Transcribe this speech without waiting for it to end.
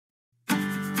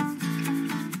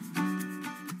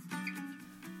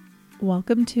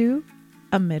Welcome to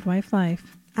A Midwife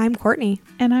Life. I'm Courtney.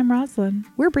 And I'm Rosalind.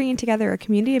 We're bringing together a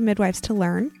community of midwives to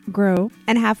learn, grow,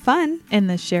 and have fun in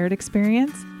the shared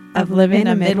experience of living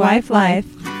a midwife life.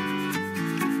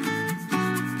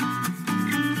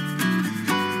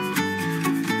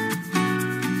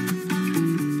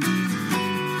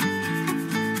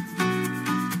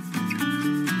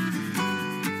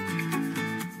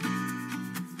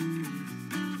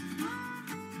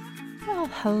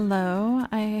 Hello.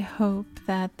 I hope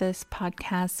that this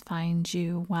podcast finds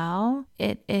you well.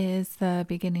 It is the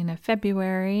beginning of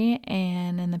February,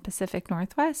 and in the Pacific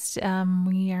Northwest,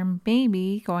 we are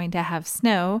maybe going to have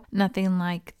snow. Nothing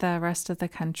like the rest of the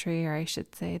country, or I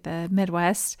should say the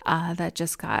Midwest, that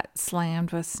just got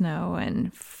slammed with snow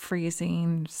and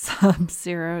freezing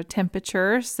sub-zero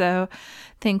temperatures. So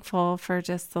thankful for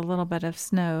just the little bit of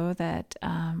snow that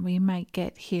we might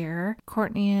get here.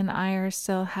 Courtney and I are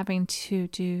still having to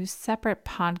do separate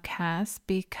podcasts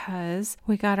because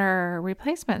we got our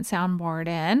replacement soundboard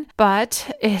in,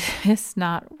 but it is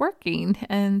not working.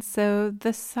 And so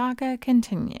the saga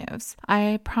continues.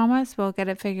 I promise we'll get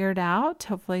it figured out,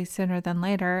 hopefully sooner than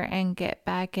later, and get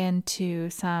back into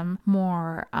some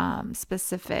more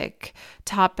specific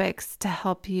topics to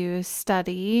help you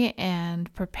study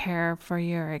and prepare for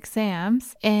your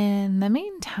exams. In the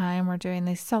meantime, we're doing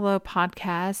these solo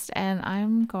podcasts, and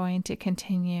I'm going to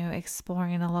continue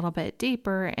exploring a little bit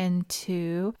deeper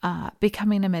into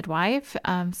becoming a midwife.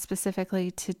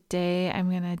 Specifically today, I'm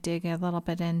going to dig a little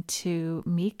bit into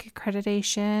MEAC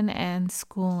accreditation and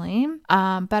schooling.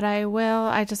 But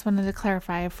I just wanted to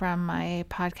clarify from my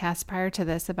podcast prior to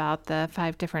this about the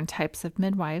 5 different types of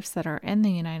midwives that are in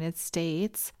the United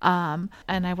States. And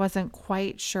I wasn't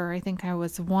quite sure. I think I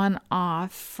was one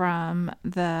off from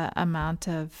the amount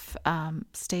of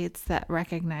states that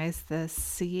recognize the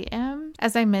CM.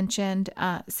 As I mentioned,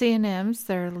 CNMs,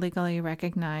 they're legally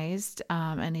recognized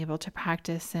and able to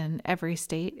practice in every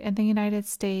state in the United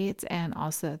States and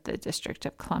also the District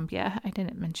of Columbia. I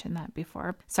didn't mention that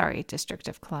before. Sorry, District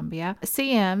of Columbia.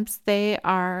 CMs, they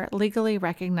are legally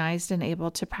recognized and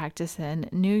able to practice in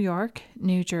New York,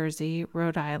 New Jersey,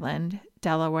 Rhode Island,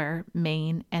 Delaware,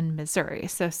 Maine, and Missouri.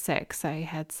 So 6. I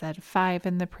had said 5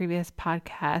 in the previous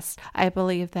podcast. I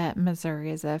believe that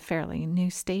Missouri is a fairly new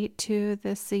state to the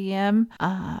CM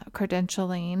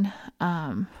credentialing.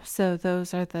 So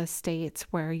those are the states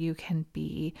where you can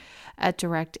be a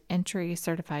direct entry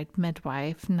certified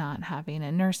midwife, not having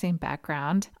a nursing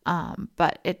background.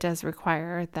 But it does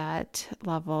require that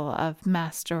level of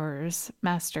master's,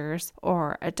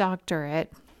 or a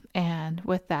doctorate. And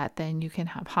with that, then you can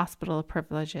have hospital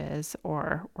privileges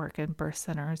or work in birth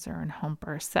centers or in home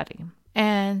birth setting.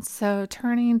 And so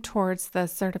turning towards the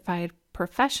Certified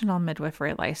Professional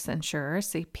Midwifery Licensure,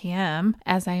 CPM,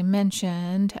 as I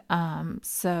mentioned,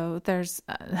 so there's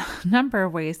a number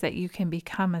of ways that you can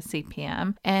become a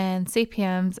CPM, and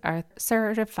CPMs are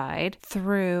certified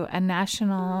through a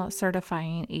national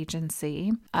certifying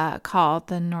agency called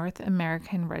the North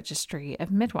American Registry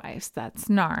of Midwives. That's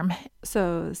NARM.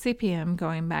 So CPM,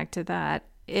 going back to that,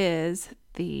 is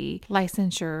the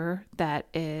licensure that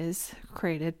is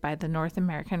created by the North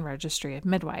American Registry of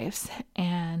Midwives.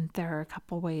 And there are a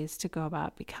couple ways to go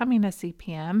about becoming a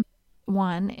CPM.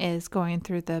 One is going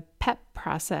through the PEP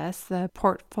process, the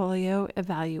portfolio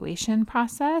evaluation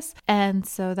process. And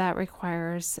so that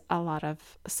requires a lot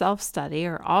of self-study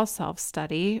or all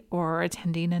self-study or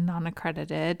attending a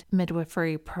non-accredited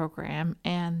midwifery program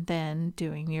and then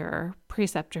doing your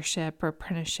preceptorship or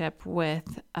apprenticeship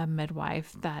with a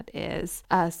midwife that is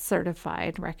a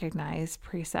certified, recognized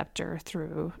preceptor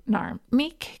through NARM.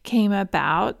 MEAC came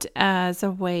about as a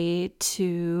way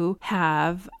to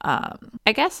have,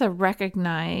 a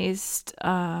recognized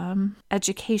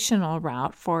educational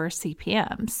route for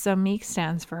CPMs. So MEAC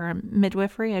stands for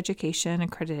Midwifery Education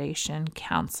Accreditation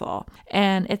Council,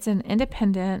 and it's an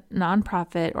independent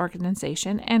nonprofit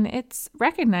organization, and it's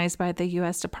recognized by the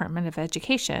U.S. Department of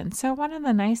Education. So one of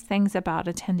the nice things about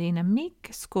attending a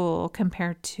MEAC school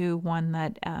compared to one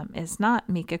that is not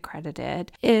MEAC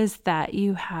accredited is that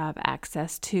you have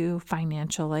access to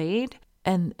financial aid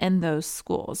in those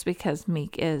schools because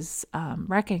MEAC is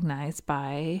recognized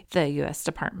by the U.S.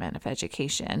 Department of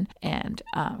Education and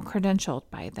credentialed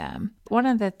by them. One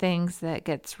of the things that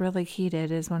gets really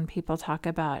heated is when people talk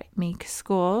about MEAC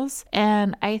schools.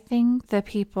 And I think the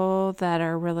people that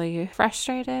are really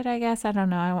frustrated, I guess, I don't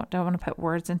know, I don't want to put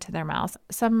words into their mouths.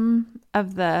 Some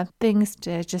of the things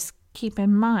to just keep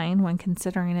in mind when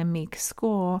considering a MEAC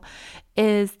school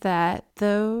is that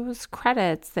those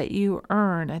credits that you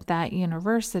earn at that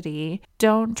university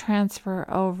don't transfer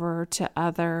over to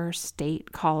other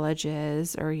state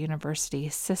colleges or university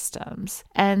systems.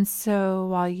 And so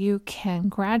while you can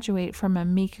graduate from a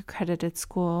MEAC accredited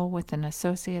school with an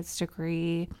associate's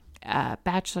degree, a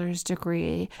bachelor's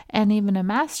degree, and even a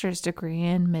master's degree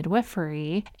in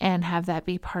midwifery, and have that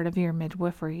be part of your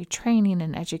midwifery training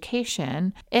and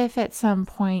education, if at some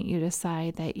point you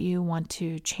decide that you want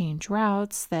to change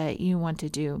routes, that you want to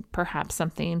do perhaps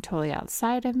something totally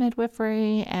outside of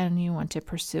midwifery, and you want to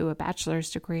pursue a bachelor's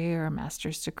degree or a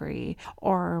master's degree,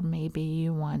 or maybe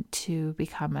you want to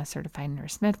become a certified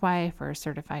nurse midwife or a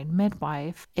certified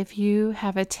midwife, if you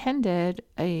have attended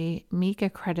a MEAC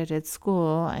accredited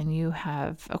school and you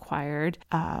have acquired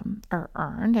or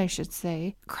earned, I should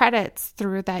say, credits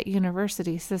through that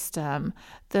university system,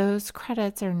 those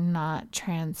credits are not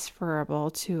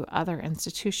transferable to other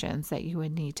institutions that you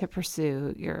would need to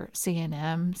pursue your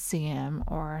CNM, CM,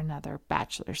 or another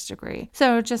bachelor's degree.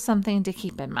 So just something to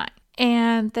keep in mind.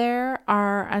 And there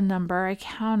are a number I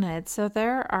counted. So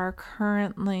there are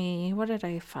currently, what did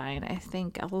I find? I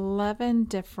think 11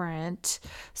 different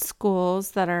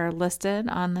schools that are listed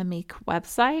on the MEAC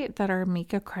website that are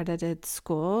MEAC accredited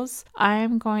schools.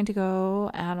 I'm going to go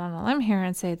out on a limb here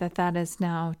and say that that is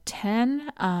now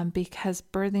 10 because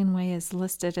Birthing Way is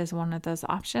listed as one of those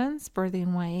options.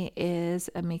 Birthing Way is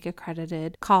a MEAC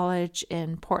accredited college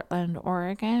in Portland,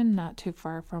 Oregon, not too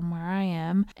far from where I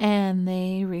am. And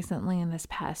they recently in this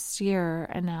past year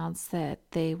announced that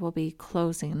they will be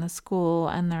closing the school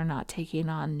and they're not taking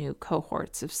on new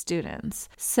cohorts of students.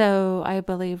 So I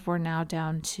believe we're now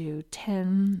down to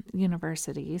 10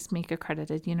 universities, MEAC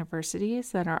accredited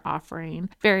universities, that are offering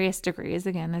various degrees,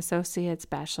 again, associates,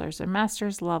 bachelor's, and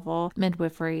master's level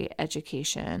midwifery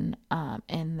education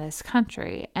in this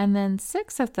country. And then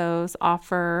 6 of those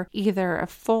offer either a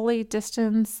fully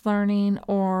distance learning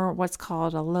or what's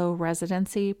called a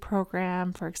low-residency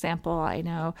program. For example, I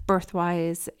know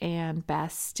Birthwise and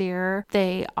Bastyr,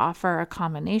 they offer a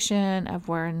combination of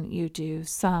when you do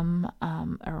some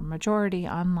or majority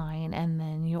online, and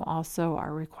then you also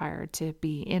are required to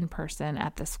be in person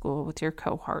at the school with your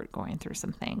cohort going through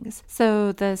some things.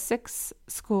 So the 6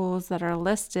 schools that are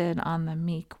listed on the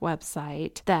MEAC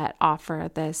website that offer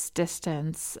this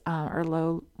distance or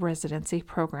low residency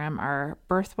program are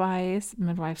Birthwise,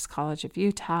 Midwifes College of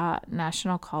Utah,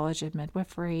 National College of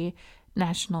Midwifery,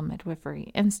 National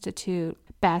Midwifery Institute,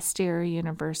 Bastyr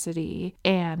University,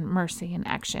 and Mercy in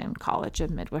Action College of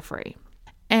Midwifery.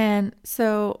 And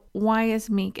so why is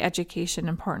MEAC education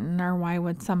important, or why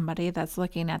would somebody that's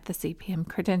looking at the CPM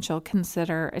credential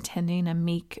consider attending a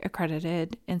MEAC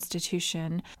accredited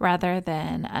institution rather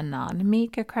than a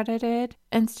non-MEAC accredited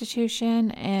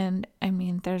institution? And I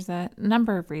mean, there's a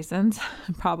number of reasons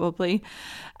probably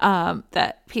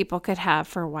that people could have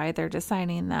for why they're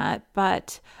deciding that.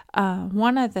 But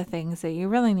one of the things that you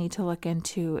really need to look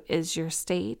into is your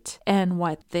state and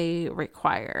what they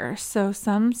require. So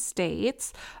some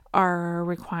states are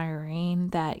requiring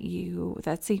that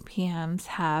CPMs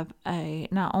have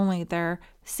not only their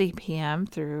CPM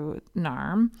through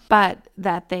NARM, but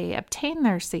that they obtain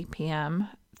their CPM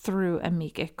through a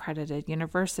MEAC accredited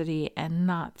university and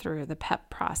not through the PEP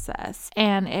process.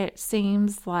 And it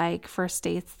seems like for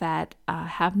states that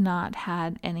have not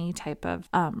had any type of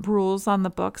rules on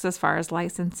the books as far as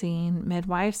licensing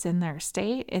midwives in their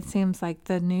state, it seems like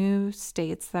the new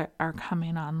states that are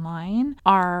coming online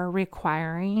are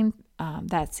requiring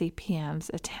that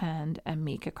CPMs attend a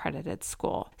MEAC accredited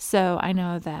school. So I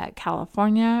know that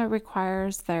California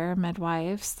requires their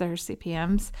midwives, their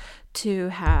CPMs, to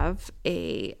have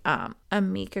a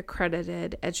MEAC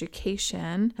accredited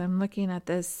education. I'm looking at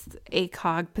this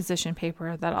ACOG position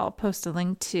paper that I'll post a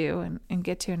link to and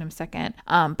get to in a second.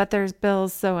 But there's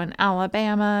bills so in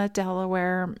Alabama,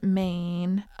 Delaware,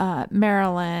 Maine,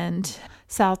 Maryland,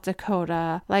 South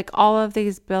Dakota, like all of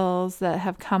these bills that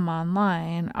have come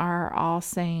online are all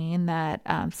saying that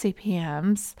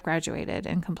CPMs graduated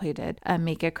and completed a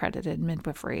MEAC accredited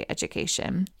midwifery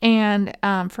education. And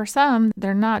for some,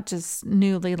 they're not just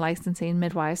newly licensing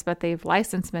midwives, but they've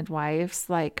licensed midwives.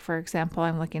 Like, for example,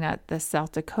 I'm looking at the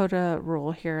South Dakota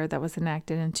rule here that was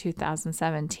enacted in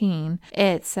 2017.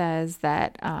 It says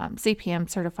that CPM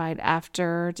certified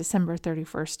after December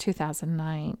 31st,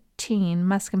 2009, 15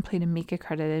 must complete a MEAC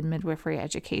accredited midwifery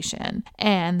education,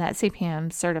 and that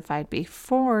CPM certified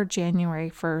before January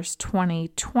 1st,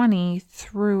 2020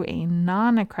 through a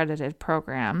non-accredited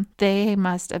program, they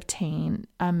must obtain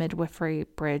a midwifery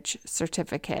bridge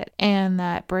certificate. And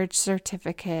that bridge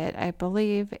certificate, I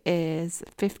believe, is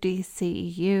 50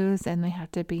 CEUs, and they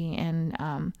have to be in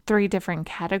 3 different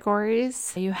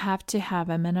categories. You have to have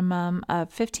a minimum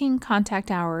of 15 contact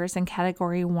hours in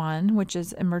category 1, which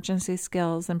is emergency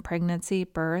skills in pregnancy,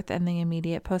 birth, and the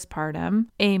immediate postpartum,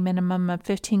 a minimum of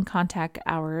 15 contact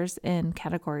hours in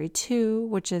category 2,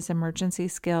 which is emergency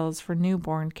skills for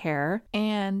newborn care,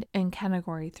 and in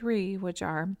category 3, which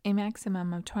are a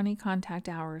maximum of 20 contact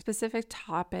hours, specific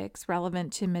topics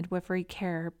relevant to midwifery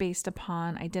care based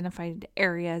upon identified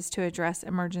areas to address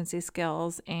emergency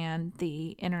skills and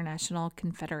the International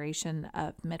Confederation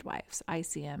of Midwives,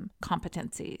 ICM,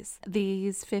 competencies.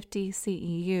 These 50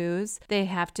 CEUs, they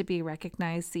have to be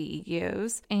recognized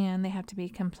CEUs, and they have to be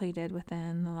completed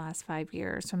within the last 5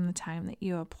 years from the time that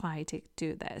you apply to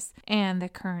do this. And the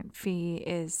current fee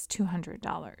is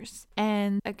 $200.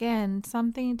 And again,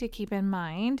 something to keep in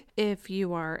mind if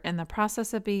you are in the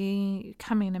process of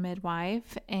becoming a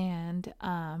midwife and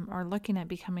or looking at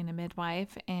becoming a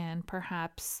midwife, and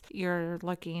perhaps you're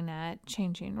looking at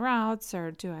changing routes,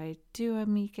 or do I do a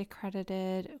MEAC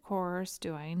accredited course?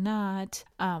 Do I not?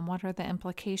 What are the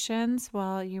implications?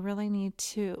 Well, you really need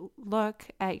to look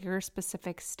at your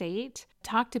specific state,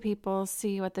 talk to people,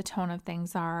 see what the tone of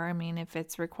things are. I mean, if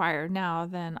it's required now,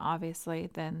 then obviously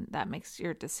then that makes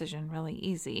your decision really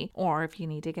easy. Or if you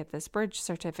need to get this bridge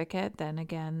certificate, then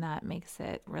again, that makes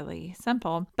it really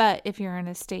simple. But if you're in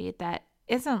a state that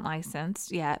isn't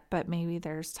licensed yet, but maybe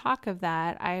there's talk of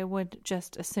that, I would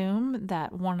just assume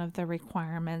that one of the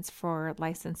requirements for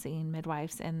licensing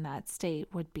midwives in that state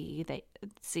would be that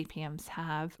CPMs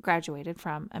have graduated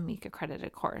from a MEAC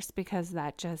accredited course, because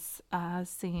that just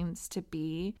seems to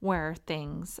be where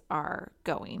things are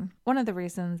going. One of the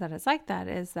reasons that it's like that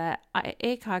is that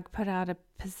ACOG put out a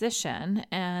position,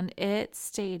 and it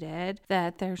stated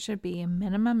that there should be a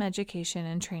minimum education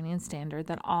and training standard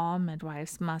that all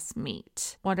midwives must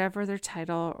meet, whatever their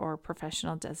title or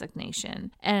professional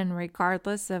designation, and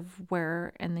regardless of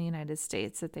where in the United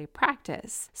States that they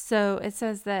practice. So it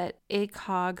says that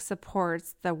ACOG supports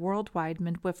the worldwide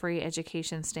midwifery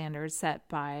education standards set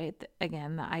by,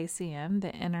 again, the ICM,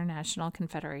 the International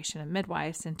Confederation of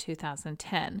Midwives, in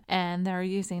 2010, and they're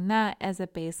using that as a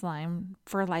baseline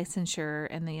for licensure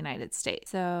in the United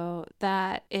States. So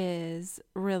that is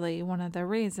really one of the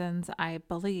reasons I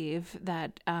believe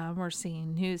that we're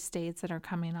seeing new states that are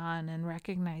coming on and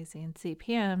recognizing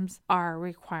CPMs are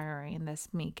requiring this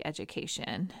MEAC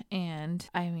education. And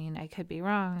I mean, I could be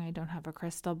wrong. I don't have a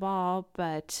crystal ball,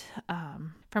 but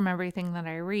from everything that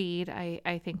I read,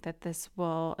 I think that this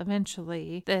will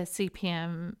eventually, the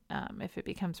CPM, if it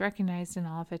becomes recognized in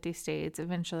all 50 states,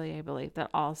 eventually I believe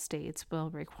that all states will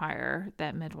require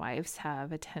that midwives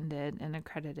have attended and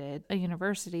accredited a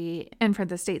university. And for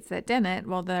the states that didn't,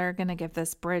 well, they're going to give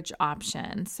this bridge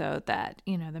option so that,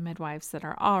 you know, the midwives that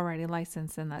are already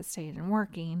licensed in that state and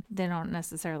working, they don't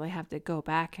necessarily have to go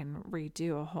back and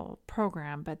redo a whole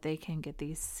program, but they can get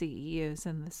these CEUs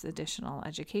and this additional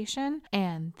education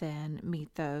and then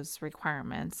meet those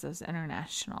requirements, those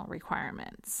international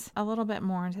requirements. A little bit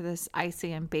more into this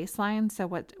ICM baseline. So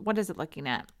what is it looking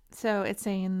at? So it's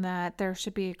saying that there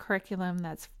should be a curriculum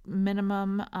that's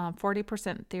minimum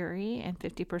 40% theory and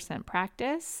 50%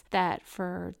 practice, that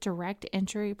for direct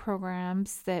entry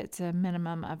programs, that's a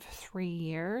minimum of 3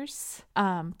 years.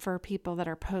 For people that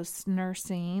are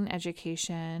post-nursing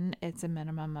education, it's a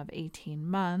minimum of 18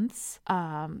 months.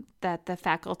 That the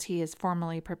faculty is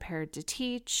formally prepared to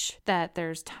teach, that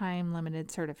there's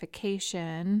time-limited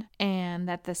certification, and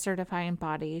that the certifying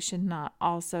body should not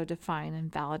also define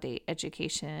and validate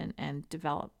education and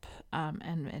develop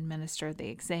and administer the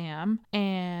exam,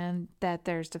 and that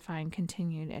there's defined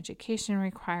continued education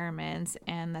requirements,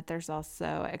 and that there's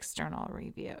also external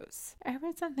reviews. I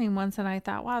read something once and I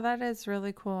thought, wow, that is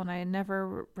really cool, and I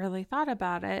never really thought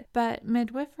about it, but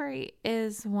midwifery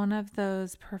is one of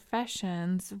those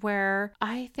professions where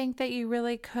I think that you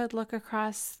really could look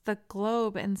across the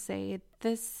globe and say,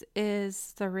 this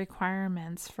is the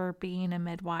requirements for being a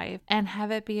midwife, and have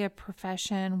it be a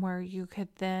profession where you could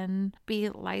then be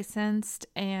licensed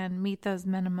and meet those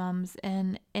minimums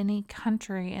in any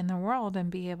country in the world and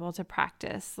be able to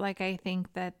practice. Like, I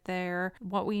think that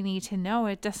what we need to know,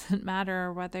 it doesn't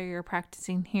matter whether you're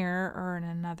practicing here or in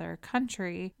another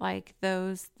country, like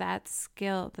the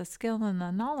skill and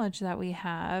the knowledge that we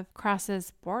have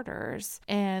crosses borders.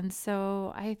 And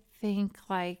so I think,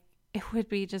 like, it would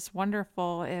be just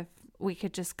wonderful if we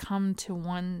could just come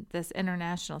to this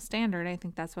international standard. I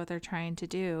think that's what they're trying to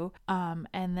do.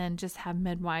 And then just have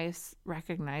midwives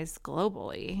recognized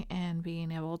globally and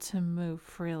being able to move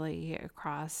freely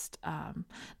across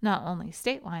not only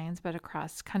state lines, but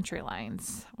across country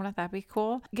lines. Wouldn't that be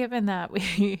cool? Given that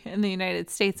we in the United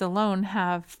States alone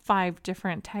have 5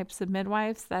 different types of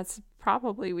midwives, that's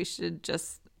probably we should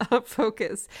just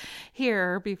focus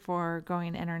here before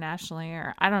going internationally,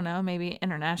 or I don't know, maybe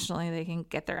internationally they can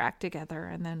get their act together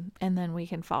and then we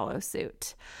can follow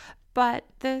suit. But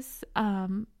this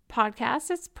podcast,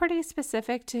 it's pretty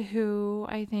specific to who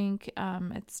I think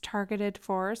it's targeted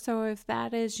for. So if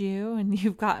that is you and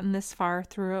you've gotten this far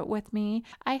through it with me,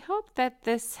 I hope that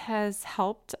this has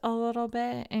helped a little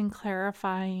bit in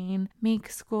clarifying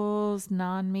MEAC schools,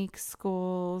 non-MEAC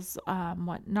schools,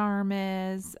 what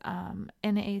NARM is.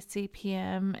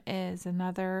 NACPM is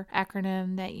another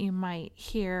acronym that you might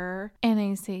hear.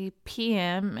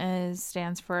 NACPM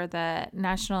stands for the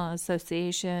National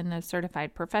Association of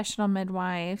Certified Professional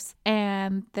Midwives.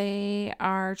 And they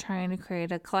are trying to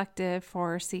create a collective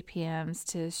for CPMs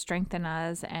to strengthen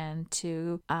us and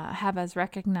to have us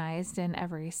recognized in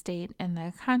every state in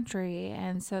the country,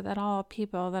 and so that all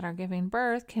people that are giving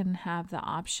birth can have the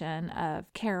option of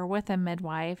care with a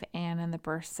midwife and in the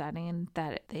birth setting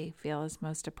that they feel is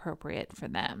most appropriate for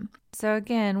them. So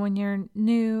again, when you're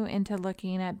new into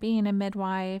looking at being a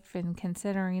midwife and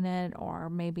considering it, or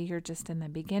maybe you're just in the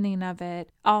beginning of it,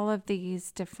 all of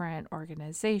these different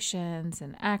organizations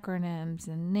and acronyms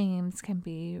and names can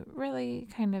be really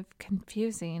kind of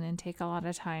confusing and take a lot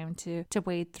of time to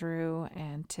wade through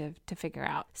and to figure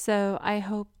out. So I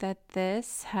hope that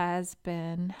this has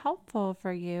been helpful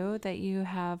for you, that you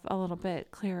have a little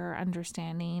bit clearer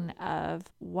understanding of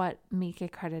what MEAC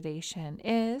accreditation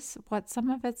is, what some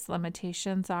of its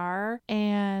limitations are,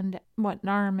 and what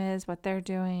NARM is, what they're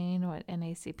doing, what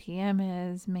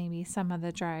NACPM is, maybe some of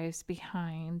the drives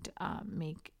behind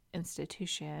MEAC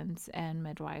institutions and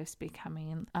midwives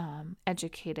becoming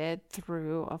educated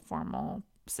through a formal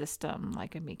system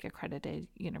like a MEAC accredited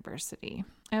university.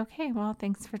 Okay, well,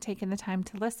 thanks for taking the time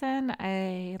to listen.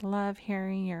 I love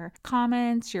hearing your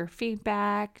comments, your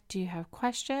feedback. Do you have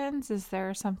questions? Is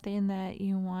there something that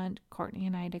you want Courtney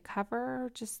and I to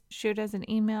cover? Just shoot us an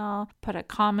email, put a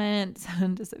comment,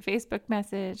 send us a Facebook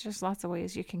message. There's lots of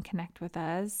ways you can connect with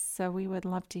us. So we would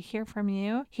love to hear from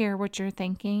you, hear what you're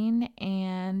thinking.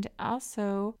 And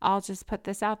also, I'll just put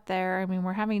this out there. I mean,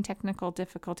 we're having technical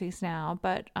difficulties now,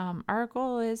 but our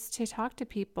goal is to talk to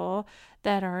people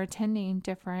that are attending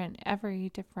every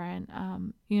different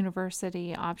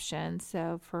university options.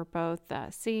 So for both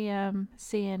CM,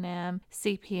 CNM,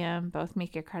 CPM, both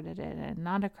MEAC accredited and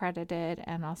not accredited,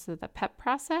 and also the PEP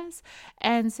process.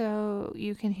 And so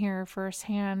you can hear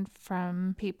firsthand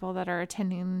from people that are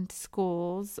attending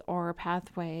schools or a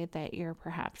pathway that you're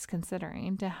perhaps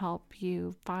considering to help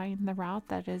you find the route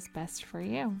that is best for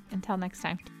you. Until next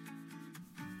time.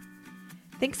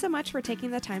 Thanks so much for taking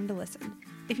the time to listen.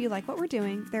 If you like what we're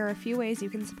doing, there are a few ways you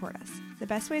can support us. The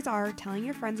best ways are telling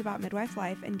your friends about midwife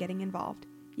life and getting involved.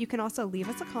 You can also leave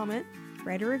us a comment,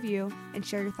 write a review, and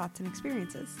share your thoughts and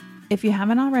experiences. If you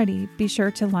haven't already, be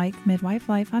sure to like Midwife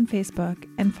Life on Facebook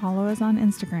and follow us on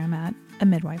Instagram at A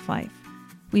Midwife Life.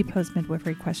 We post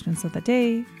midwifery questions of the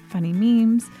day, funny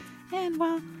memes, and,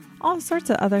 well, all sorts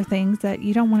of other things that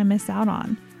you don't want to miss out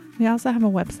on. We also have a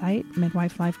website,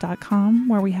 midwifelife.com,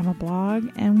 where we have a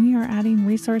blog, and we are adding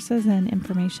resources and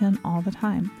information all the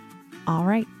time. All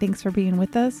right, thanks for being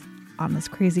with us on this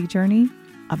crazy journey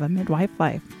of a midwife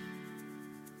life.